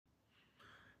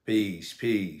Peace,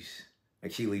 peace.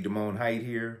 Achille Damone Height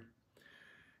here.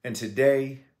 And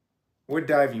today, we're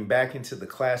diving back into the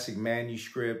classic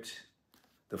manuscript,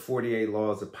 The 48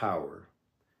 Laws of Power,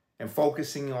 and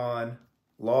focusing on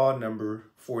law number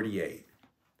 48,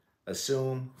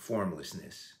 assume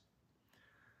formlessness.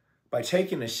 By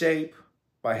taking a shape,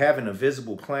 by having a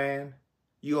visible plan,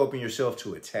 you open yourself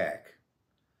to attack.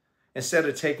 Instead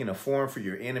of taking a form for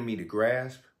your enemy to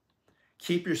grasp,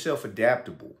 keep yourself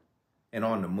adaptable and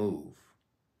on the move.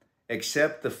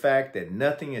 Accept the fact that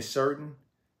nothing is certain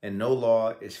and no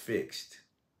law is fixed.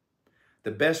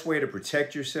 The best way to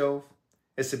protect yourself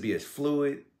is to be as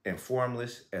fluid and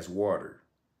formless as water.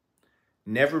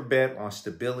 Never bet on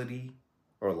stability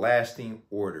or lasting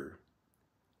order.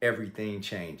 Everything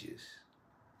changes.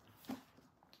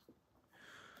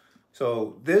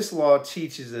 So this law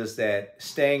teaches us that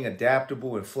staying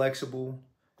adaptable and flexible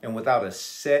and without a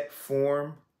set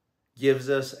form gives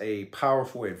us a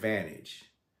powerful advantage.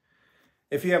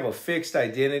 If you have a fixed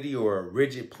identity or a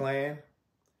rigid plan,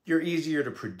 you're easier to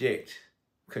predict,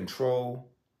 control,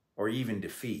 or even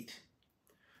defeat.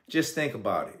 Just think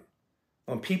about it.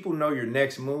 When people know your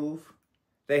next move,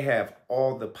 they have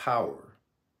all the power.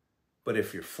 But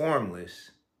if you're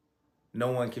formless,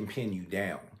 no one can pin you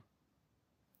down.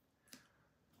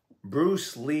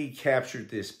 Bruce Lee captured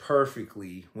this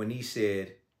perfectly when he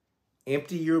said,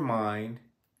 "Empty your mind,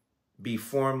 be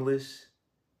formless,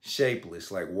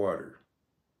 shapeless like water."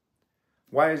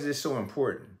 Why is this so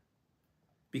important?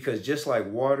 Because just like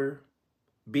water,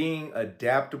 being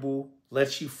adaptable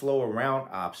lets you flow around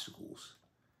obstacles,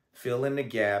 fill in the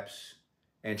gaps,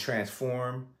 and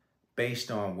transform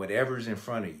based on whatever's in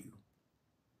front of you.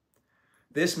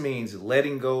 This means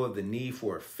letting go of the need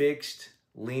for a fixed,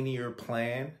 linear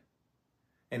plan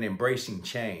and embracing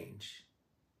change.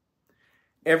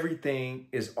 Everything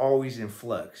is always in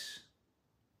flux.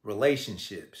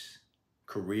 Relationships,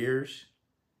 careers,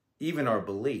 even our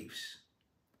beliefs.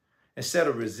 Instead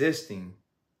of resisting,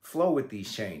 flow with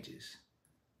these changes.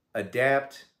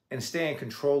 Adapt and stay in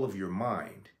control of your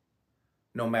mind,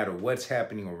 no matter what's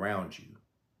happening around you.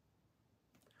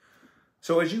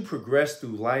 So as you progress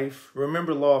through life,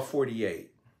 remember Law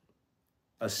 48.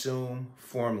 Assume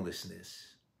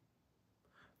formlessness.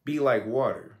 Be like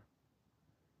water.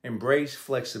 Embrace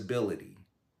flexibility.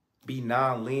 Be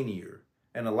non-linear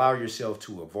and allow yourself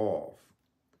to evolve.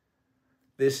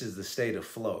 This is the state of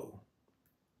flow.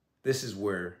 This is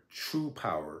where true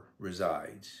power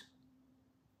resides.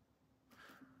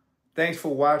 Thanks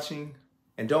for watching,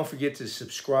 and don't forget to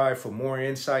subscribe for more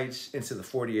insights into the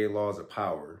 48 Laws of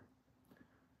Power.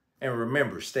 And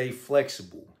remember, stay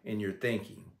flexible in your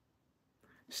thinking.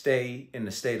 Stay in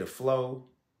the state of flow.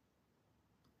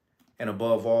 And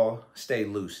above all, stay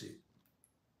lucid.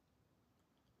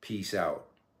 Peace out.